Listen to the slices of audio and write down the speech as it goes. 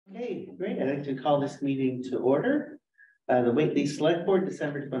Okay, great. I'd like to call this meeting to order. The Whately Selectboard,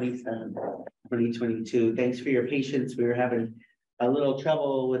 December 27th, 2022. Thanks for your patience. We were having a little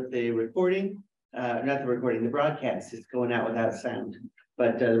trouble with the recording, not the recording, the broadcast is going out without sound,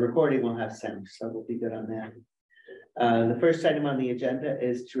 but the recording will have sound, so we'll be good on that. The first item on the agenda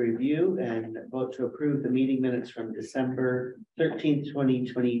is to review and vote to approve the meeting minutes from December 13th,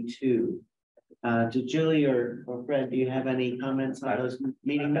 2022. To Julie or Fred, do you have any comments on those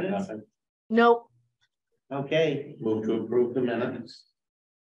meeting minutes? Nope. Okay. Move to approve the minutes.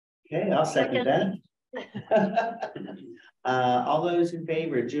 Okay, I'll second that. All those in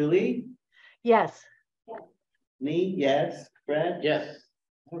favor, Julie? Yes. Me, yes. Fred? Yes.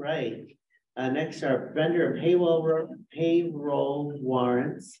 All right. Next are vendor payroll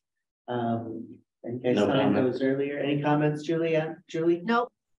warrants. I think I signed those earlier. Any comments, Julia? Julie?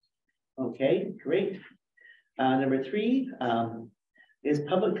 Nope. Okay, great. Number 3 is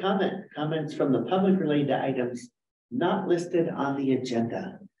public comment. Comments from the public related to items not listed on the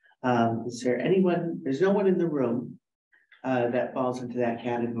agenda. Is there anyone? There's no one in the room that falls into that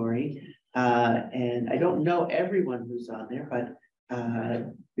category. And I don't know everyone who's on there, but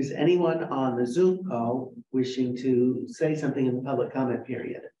is anyone on the Zoom call wishing to say something in the public comment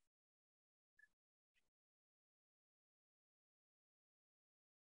period?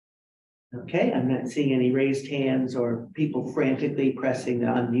 Okay, I'm not seeing any raised hands or people frantically pressing the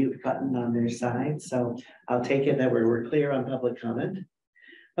unmute button on their side, so I'll take it that we're clear on public comment.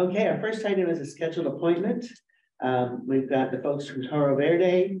 Okay, our first item is a scheduled appointment. We've got the folks from Toro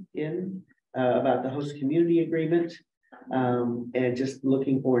Verde in about the host community agreement, and just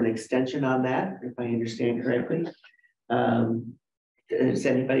looking for an extension on that, if I understand correctly. Does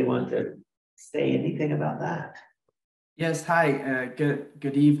anybody want to say anything about that? Yes, hi, good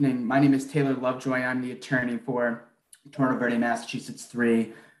evening. My name is Taylor Lovejoy. I'm the attorney for Toro Verde, Massachusetts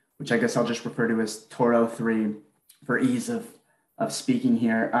 3, which I guess I'll just refer to as Toro 3 for ease of speaking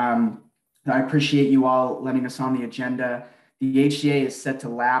here. I appreciate you all letting us on the agenda. The HCA is set to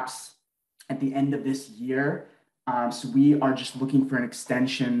lapse at the end of this year. So we are just looking for an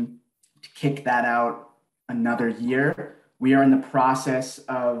extension to kick that out another year. We are in the process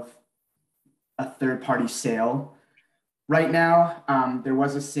of a third-party sale. Right now, there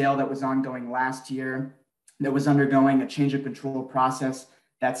was a sale that was ongoing last year that was undergoing a change of control process.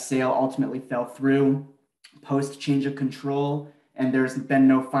 That sale ultimately fell through post change of control, and there's been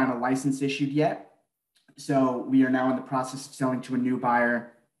no final license issued yet. So we are now in the process of selling to a new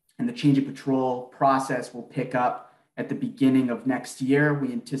buyer, and the change of control process will pick up at the beginning of next year.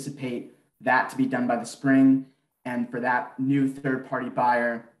 We anticipate that to be done by the spring, and for that new third-party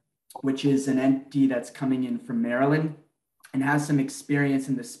buyer, which is an entity that's coming in from Maryland, and has some experience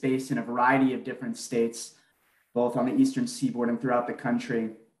in the space in a variety of different states, both on the Eastern Seaboard and throughout the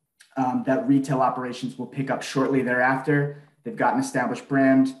country, that retail operations will pick up shortly thereafter. They've got an established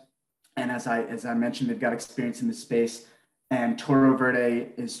brand, and as I mentioned, they've got experience in the space, and Toro Verde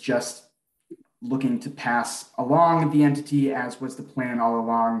is just looking to pass along the entity, as was the plan all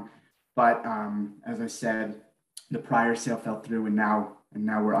along. But as I said, the prior sale fell through, and now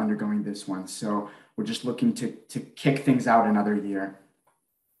we're undergoing this one. So we're just looking to kick things out another year.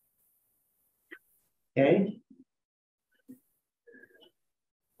 Okay.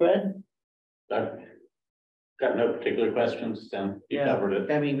 Fred? I've got no particular questions, Tim. You covered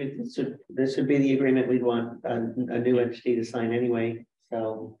it. I mean, this would be the agreement we'd want a new entity to sign anyway.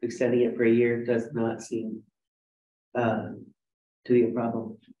 So extending it for a year does not seem to be a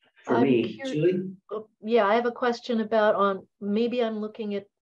problem for me. Julie? Yeah, I have a question about maybe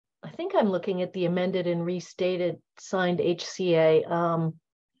I think I'm looking at the amended and restated signed HCA.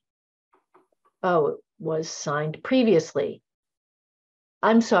 Oh, it was signed previously.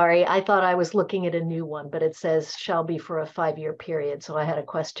 I'm sorry, I thought I was looking at a new one, but it says shall be for a 5-year period. So I had a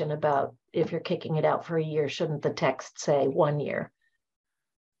question about if you're kicking it out for a year, shouldn't the text say 1 year?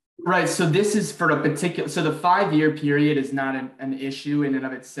 Right, so this is for a particular, so the 5-year period is not an issue in and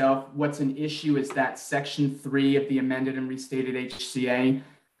of itself. What's an issue is that section 3 of the amended and restated HCA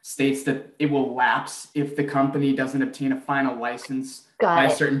states that it will lapse if the company doesn't obtain a final license by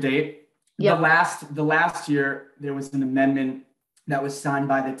a certain date. Yep. The last year, there was an amendment that was signed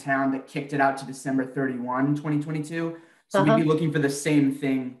by the town that kicked it out to December 31, 2022. So we'd be looking for the same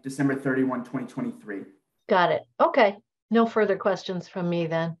thing, December 31, 2023. Got it. Okay. No further questions from me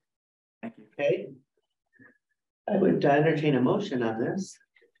then. Thank you. Okay. I would entertain a motion on this.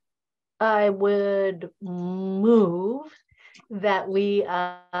 I would move that we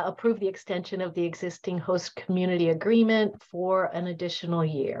approve the extension of the existing host community agreement for an additional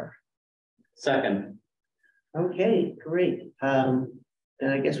year. Second. Okay, great.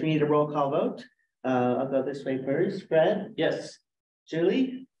 And I guess we need a roll call vote. I'll go this way first. Fred, Yes.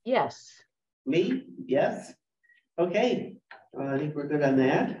 Julie, Yes. me, yes. Okay, I think we're good on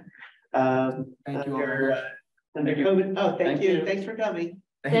that. Thank you all very Under, much. under Thank you. COVID, oh, thank Thank you, you. thanks for coming.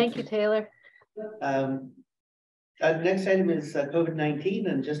 Thank you, Taylor. Next item is COVID-19,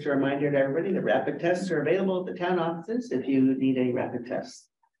 and just a reminder to everybody that rapid tests are available at the town offices if you need any rapid tests.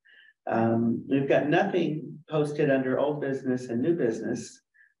 We've got nothing posted under old business and new business,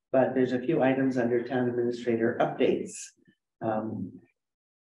 but there's a few items under town administrator updates.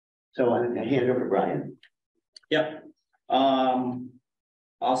 So I'm gonna hand it over to Brian. Yep.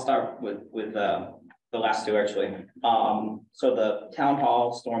 I'll start with the last two actually. So the town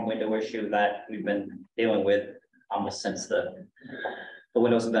hall storm window issue that we've been dealing with almost since the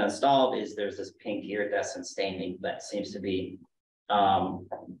windows have been installed is there's this pink iridescent staining that seems to be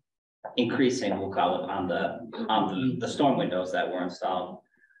increasing, we'll call it, on the storm windows that were installed.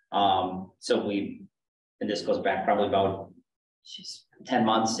 So and this goes back probably about 10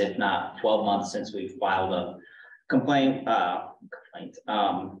 months, if not 12 months, since we've filed a complaint,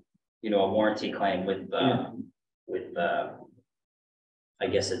 you know, a warranty claim with I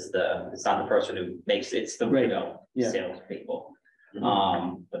guess it's not the person who makes it's the window salespeople,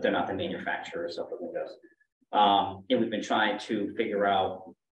 but they're not the manufacturers of the windows. And we've been trying to figure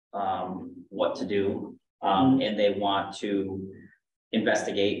out what to do, and they want to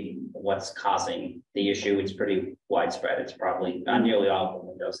investigate what's causing the issue. It's pretty widespread. It's probably on nearly all of the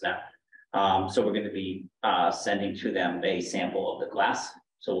windows now. So we're going to be sending to them a sample of the glass.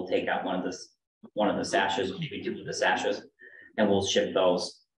 So we'll take out one of the sashes, maybe two of the sashes, and we'll ship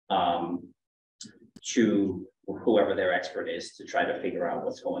those to whoever their expert is to try to figure out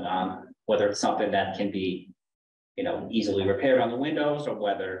what's going on, whether it's something that can be, you know, easily repaired on the windows, or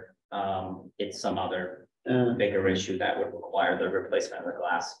whether it's some other bigger issue that would require the replacement of the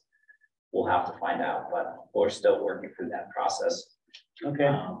glass. We'll have to find out, but we're still working through that process. Okay.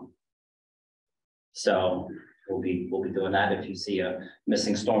 So we'll be doing that. If you see a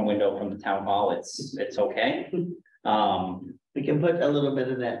missing storm window from the town hall, it's okay. We can put a little bit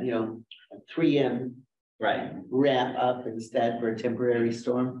of that, you know, 3M Right. wrap up instead for a temporary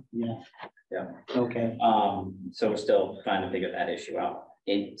storm. Yeah. Yeah. Okay. So we're still trying to figure that issue out.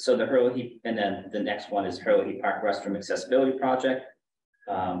 So the Hurley, and then the next one is Hurley Park Restroom Accessibility Project.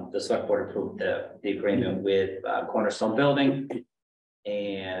 The select board approved the agreement with Cornerstone Building,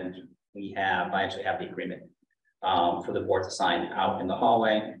 and I actually have the agreement for the board to sign out in the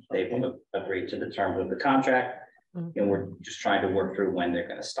hallway. They've agreed to the terms of the contract, and we're just trying to work through when they're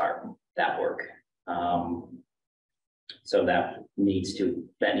going to start that work. So that needs to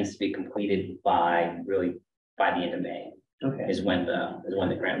be completed by the end of May. Okay. Is when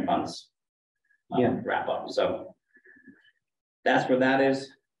the grant funds wrap up. So that's where that is.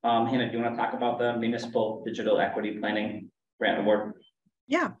 Hannah, do you want to talk about the municipal digital equity planning grant award?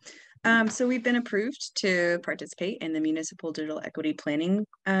 Yeah. So we've been approved to participate in the municipal digital equity planning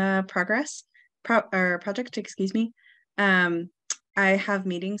project, excuse me. I have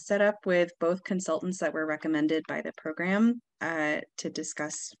meetings set up with both consultants that were recommended by the program to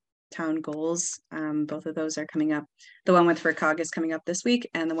discuss town goals. Both of those are coming up. The one with FERCOG is coming up this week,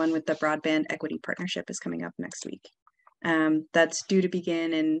 and the one with the Broadband Equity Partnership is coming up next week. That's due to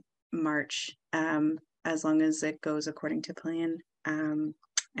begin in March, as long as it goes according to plan.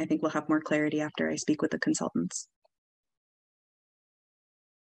 I think we'll have more clarity after I speak with the consultants.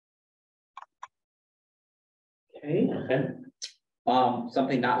 Okay.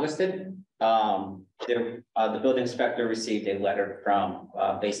 Something not listed. The building inspector received a letter from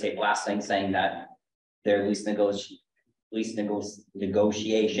Bay State Blasting saying that their lease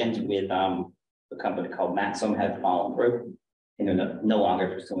negotiations with a company called Maxim had fallen through, and they're no longer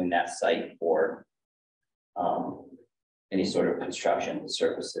pursuing that site for any sort of construction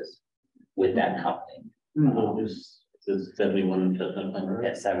services with that company. This is 71 Chestnut Lane, right?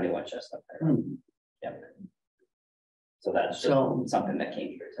 At 71 Chestnut Lane. Yep. So that's just something that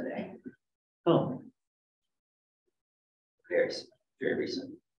came through today. Oh, Very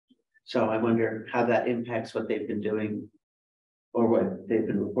recent. so I wonder how that impacts what they've been doing, or what they've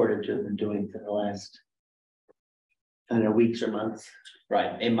been reported to have been doing for the last, I don't know, weeks or months.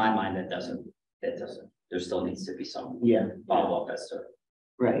 Right. In my mind, it doesn't. There still needs to be some follow up as to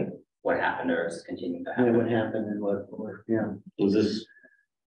Right. what happened or is continuing to happen. What happened and what, Was this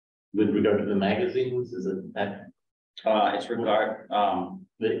with regard to the magazines? Is it that It's regard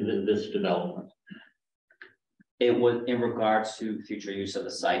this development? It was in regards to future use of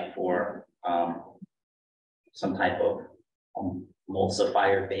the site for some type of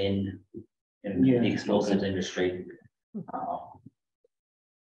emulsifier bin in the explosives industry.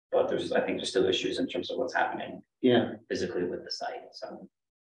 but I think there's still issues in terms of what's happening Yeah, physically with the site, so.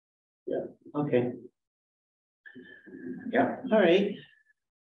 okay, Yeah, all right.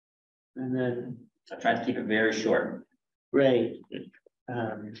 And then, I tried to keep it very short. right,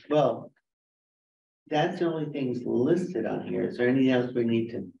 well, that's the only things listed on here. Is there anything else we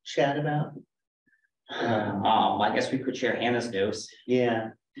need to chat about? I guess we could share Hannah's news, Yeah,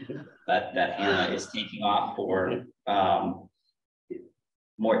 that Hannah is taking off for,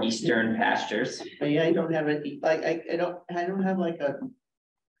 more eastern pastures. but yeah, I don't have it, like, I don't have like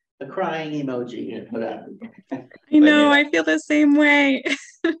a crying emoji to put up. I know, I feel the same way.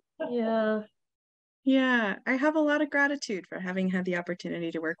 Yeah. Yeah, I have a lot of gratitude for having had the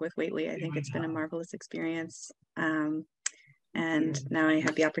opportunity to work with Whately. I think it's been a marvelous experience. And now I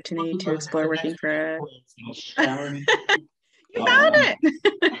have the opportunity to explore working for a. You got it.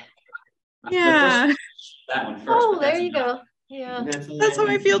 Yeah, That one first. Oh, but there that's you enough. go. Yeah. that's how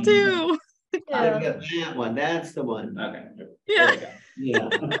I feel too. I've Yeah. got that one, that's the one. Okay. Yeah. There we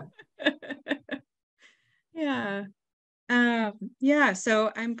Yeah, Yeah. Yeah,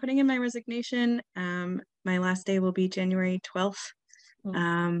 so I'm putting in my resignation. My last day will be January 12th.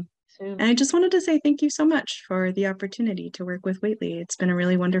 Soon. And I just wanted to say thank you so much for the opportunity to work with Whately. It's been a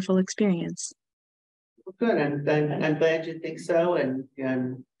really wonderful experience. good, I'm glad you think so,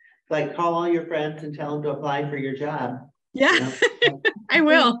 and like, call all your friends and tell them to apply for your job. Yeah, You know? I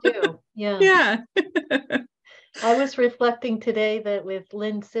will. Please do. Yeah. Yeah. I was reflecting today that with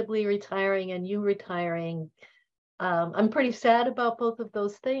Lynn Sibley retiring and you retiring, I'm pretty sad about both of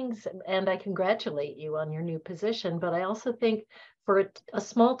those things, and I congratulate you on your new position. But I also think for a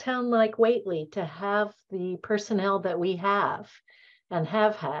small town like Whately to have the personnel that we have and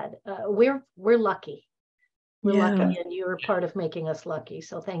have had, we're lucky. We're Yeah. lucky, and you are part of making us lucky.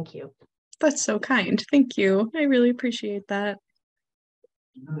 So thank you. That's so kind. Thank you. I really appreciate that.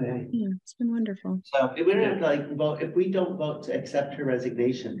 Okay. Yeah, it's been wonderful. So if we don't have to like vote, if we don't vote to accept her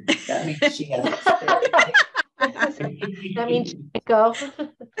resignation, that means she has to stay. That means she can go.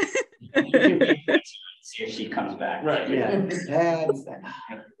 See if she comes back. Right. Yeah, that's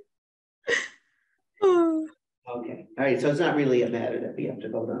that. Oh, Okay, all right, so it's not really a matter that we have to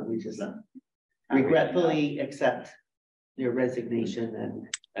vote on, we just regretfully accept your resignation and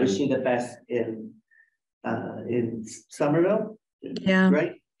wish you the best in Somerville, yeah.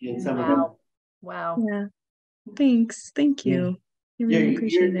 right? In Somerville. Wow. Yeah. Thanks. Thank you. I really You're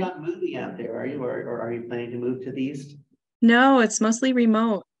appreciate it. not moving out there, are you? Or are you planning to move to the east? No, it's mostly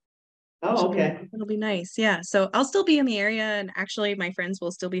remote. Oh, okay. It'll be nice. Yeah. So I'll still be in the area, and actually my friends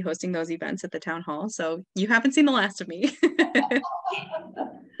will still be hosting those events at the town hall. So you haven't seen the last of me.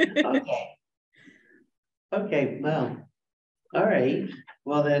 Okay. Okay, well, all right.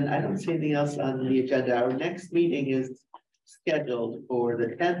 Well, then I don't see anything else on the agenda. Our next meeting is scheduled for the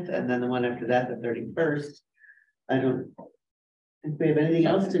 10th, and then the one after that, the 31st. I don't think we have anything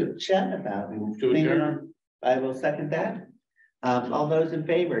else to chat about. To adjourn. I will second that. All those in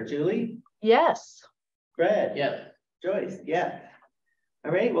favor, Julie, Yes. Fred, Yes. Joyce, yeah.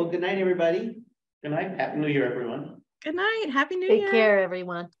 All right, well, good night, everybody. Good night. Happy New Year, everyone. Good night. Happy New Year. Take care,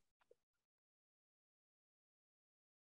 everyone.